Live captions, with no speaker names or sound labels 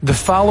The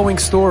following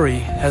story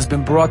has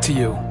been brought to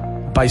you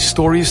by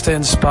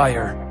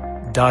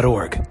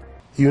StoriesToInspire.org.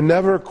 You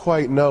never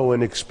quite know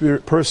when a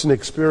person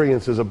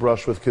experiences a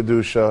brush with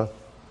Kedusha,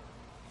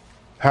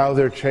 how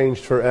they're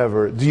changed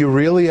forever. Do you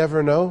really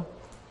ever know?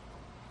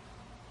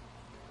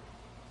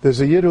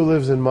 There's a Yid who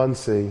lives in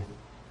Monsey.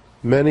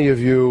 Many of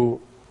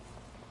you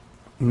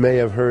may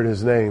have heard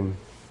his name.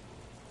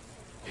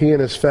 He and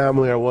his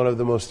family are one of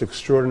the most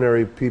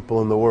extraordinary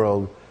people in the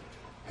world.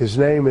 His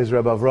name is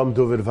Rabbi Avram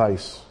David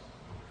Weiss.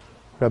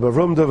 Rabbi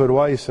Avram David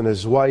Weiss and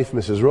his wife,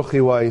 Mrs.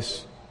 Ruchi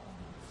Weiss,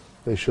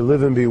 they should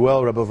live and be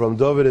well. Rabbi Avram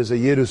David is a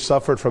Yid who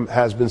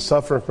has been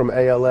suffering from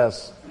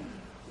ALS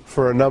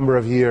for a number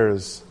of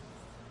years.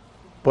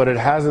 But it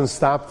hasn't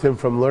stopped him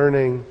from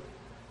learning.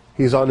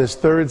 He's on his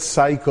third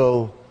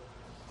cycle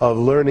of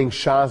learning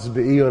Shas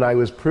Be'iyun. I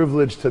was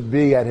privileged to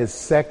be at his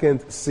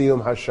second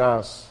Siyum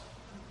HaShas.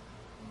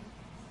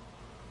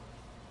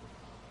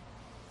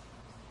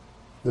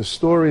 The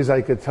stories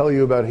I could tell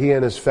you about he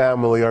and his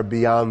family are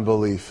beyond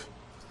belief.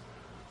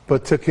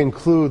 But to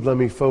conclude, let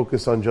me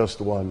focus on just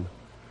one.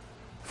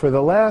 For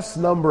the last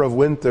number of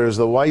winters,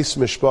 the Weiss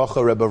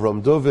Mishpacha, Rebbe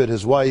Avram David,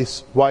 his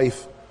wife,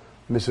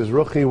 Mrs.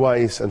 Ruchi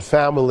Weiss, and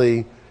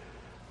family,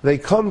 they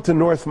come to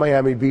North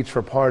Miami Beach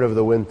for part of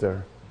the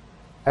winter.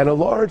 And a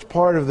large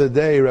part of the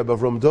day, Rebbe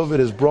Avram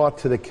David is brought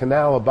to the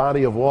canal, a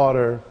body of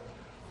water,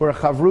 where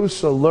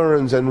Chavrusa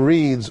learns and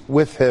reads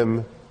with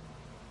him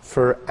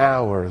for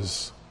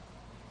hours.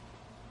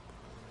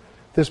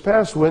 This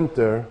past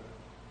winter,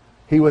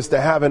 he was to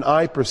have an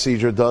eye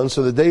procedure done,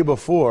 so the day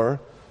before,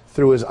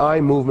 through his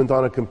eye movement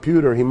on a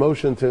computer, he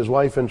motioned to his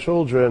wife and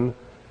children,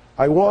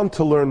 I want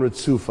to learn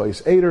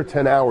Ritzufais, 8 or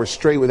 10 hours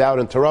straight without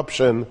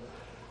interruption,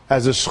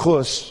 as a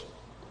schus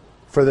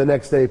for the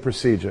next day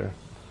procedure.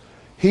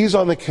 He's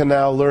on the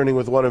canal learning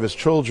with one of his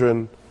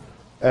children,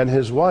 and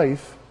his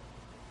wife,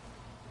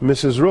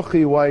 Mrs.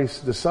 Ruchi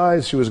Weiss,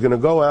 decides she was going to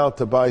go out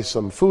to buy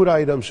some food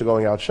items. She's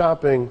going out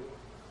shopping.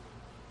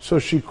 So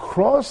she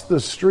crossed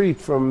the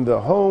street from the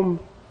home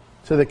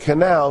to the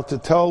canal to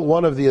tell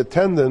one of the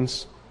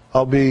attendants,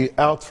 I'll be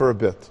out for a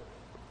bit.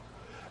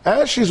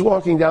 As she's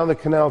walking down the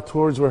canal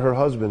towards where her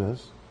husband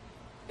is,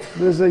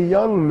 there's a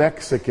young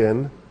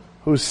Mexican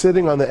who's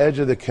sitting on the edge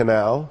of the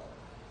canal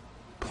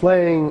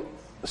playing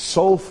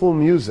soulful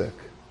music.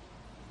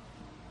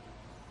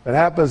 It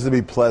happens to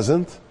be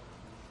pleasant.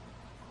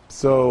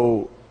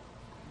 So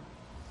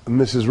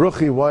Mrs.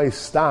 Ruchi Weiss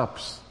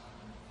stops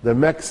the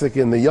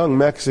young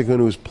Mexican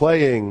who's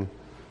playing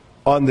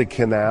on the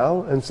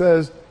canal and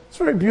says, it's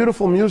very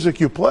beautiful music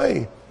you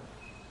play.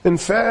 In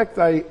fact,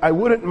 I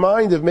wouldn't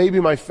mind if maybe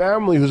my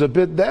family, who's a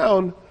bit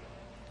down,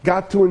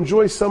 got to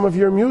enjoy some of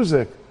your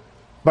music.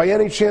 By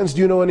any chance, do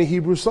you know any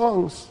Hebrew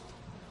songs?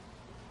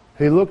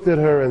 He looked at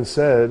her and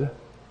said,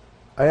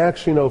 I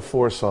actually know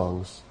 4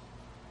 songs.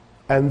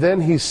 And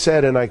then he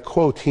said, and I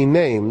quote, he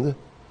named,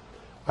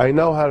 I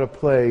know how to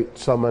play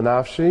Tzama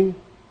Nafshi,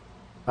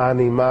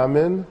 Ani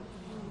Mamin,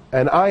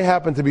 and I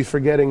happen to be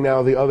forgetting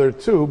now the other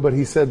 2, but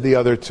he said the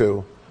other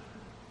 2.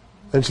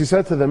 And she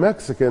said to the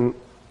Mexican,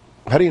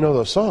 how do you know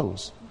those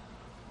songs?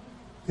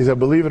 He said,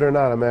 believe it or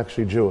not, I'm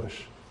actually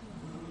Jewish.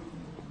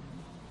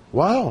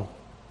 Wow.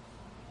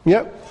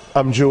 Yep,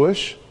 I'm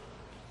Jewish.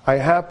 I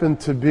happen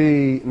to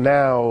be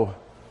now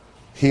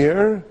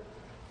here.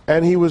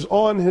 And he was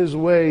on his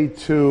way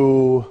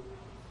to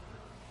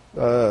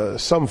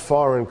some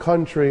foreign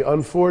country,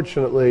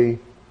 unfortunately,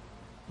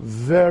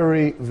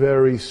 very,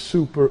 very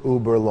super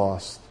uber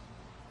lost.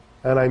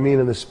 And I mean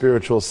in the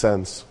spiritual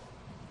sense.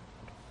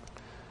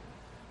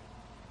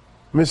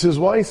 Mrs.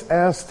 Weiss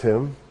asked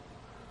him,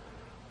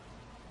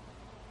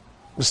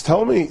 just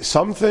tell me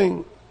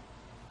something,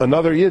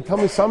 another Yid, tell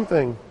me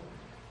something.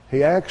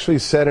 He actually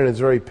said, and it's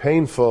very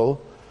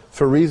painful,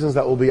 for reasons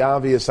that will be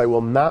obvious, I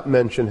will not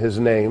mention his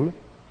name,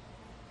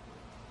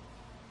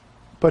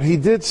 but he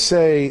did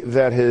say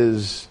that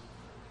his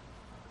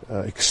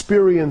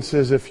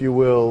experiences, if you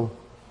will,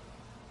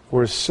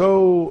 were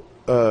so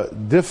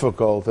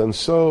difficult and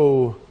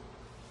so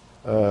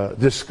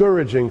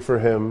discouraging for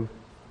him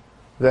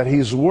that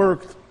he's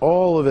worked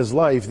all of his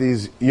life,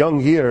 these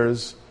young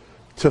years,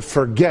 to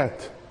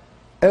forget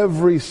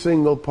every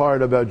single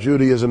part about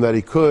Judaism that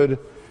he could.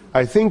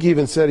 I think he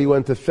even said he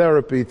went to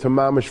therapy to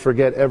mamish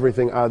forget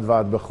everything ad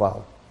vad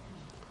b'chlal.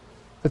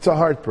 It's a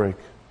heartbreak.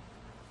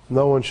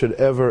 No one should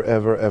ever,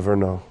 ever, ever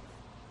know.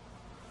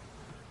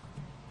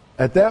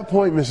 At that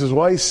point, Mrs.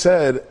 Weiss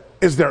said,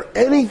 is there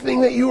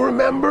anything that you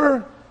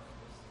remember?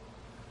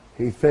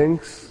 He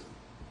thinks,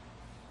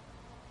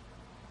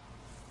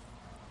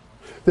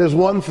 there's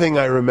one thing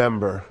I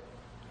remember,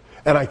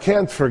 and I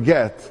can't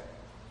forget,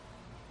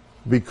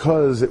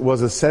 because it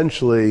was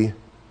essentially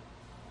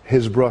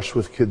his brush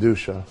with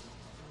Kedusha.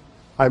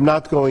 I'm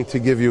not going to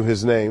give you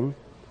his name,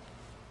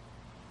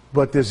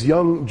 but this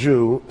young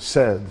Jew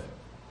said,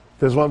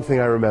 there's one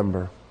thing I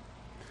remember.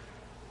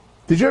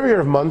 Did you ever hear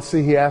of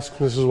Monsey? He asked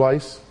Mrs.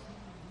 Weiss.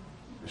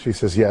 She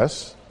says,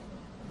 yes.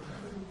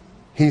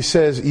 He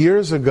says,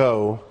 years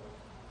ago,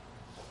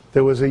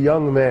 there was a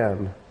young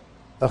man,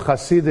 a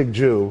Hasidic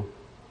Jew,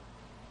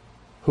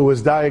 who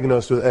was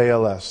diagnosed with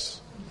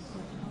ALS.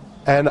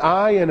 And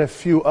I and a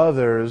few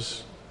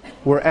others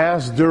were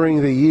asked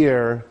during the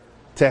year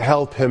to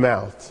help him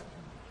out.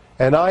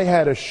 And I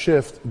had a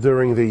shift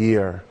during the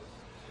year.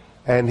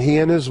 And he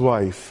and his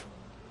wife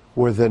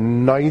were the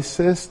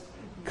nicest,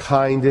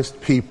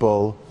 kindest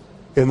people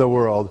in the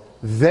world.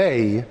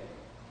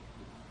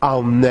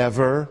 I'll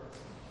never,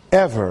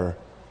 ever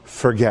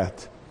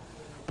forget.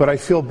 But I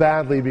feel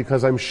badly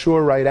because I'm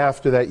sure right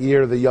after that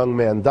year the young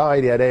man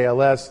died. He had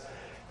ALS.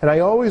 And I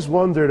always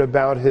wondered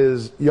about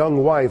his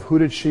young wife. Who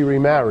did she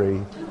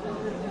remarry?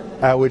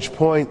 At which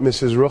point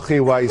Mrs.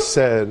 Ruchi Weiss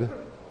said,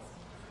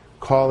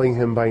 calling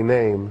him by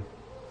name,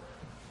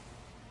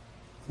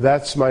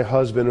 "That's my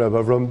husband, Rabbi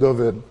Avram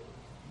Dovid,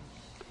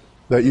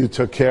 that you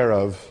took care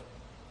of.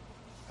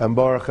 And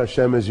Baruch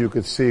Hashem, as you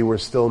could see, we're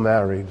still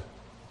married.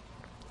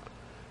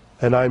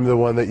 And I'm the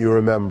one that you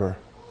remember."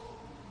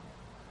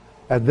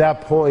 At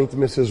that point,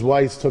 Mrs.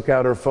 Weiss took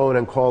out her phone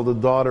and called a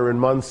daughter in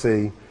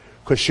Monsey,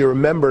 because she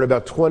remembered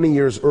about 20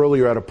 years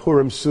earlier at a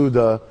Purim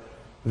Suda,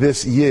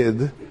 this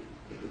Yid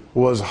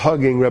was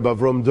hugging Rebbe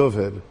Avram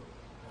Dovid.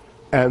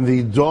 And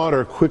the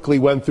daughter quickly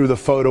went through the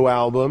photo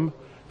album,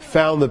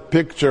 found the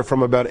picture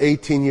from about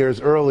 18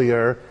 years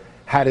earlier,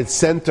 had it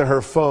sent to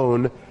her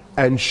phone,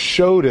 and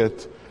showed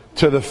it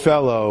to the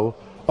fellow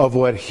of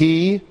what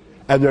he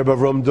and Rebbe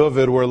Avram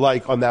Dovid were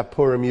like on that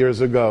Purim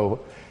years ago.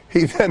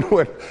 He then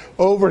went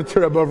over to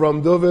Rebbe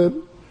Avram Dovid,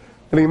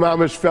 and he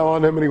mamish fell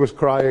on him and he was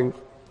crying.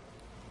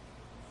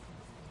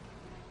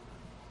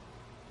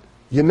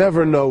 You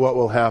never know what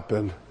will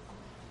happen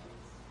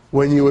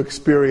when you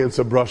experience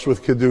a brush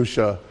with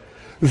Kedusha.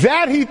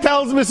 That, he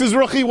tells Mrs.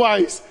 Ruchi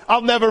Weiss,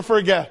 I'll never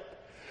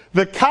forget.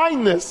 The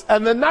kindness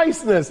and the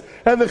niceness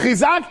and the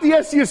Chizakti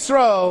Es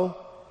Yisrael,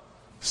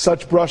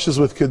 such brushes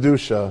with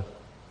Kedusha,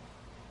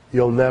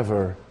 you'll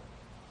never,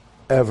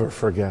 ever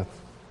forget.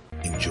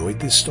 Enjoyed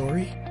this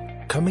story?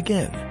 Come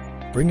again.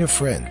 Bring a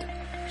friend.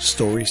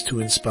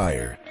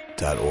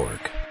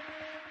 StoriesToInspire.org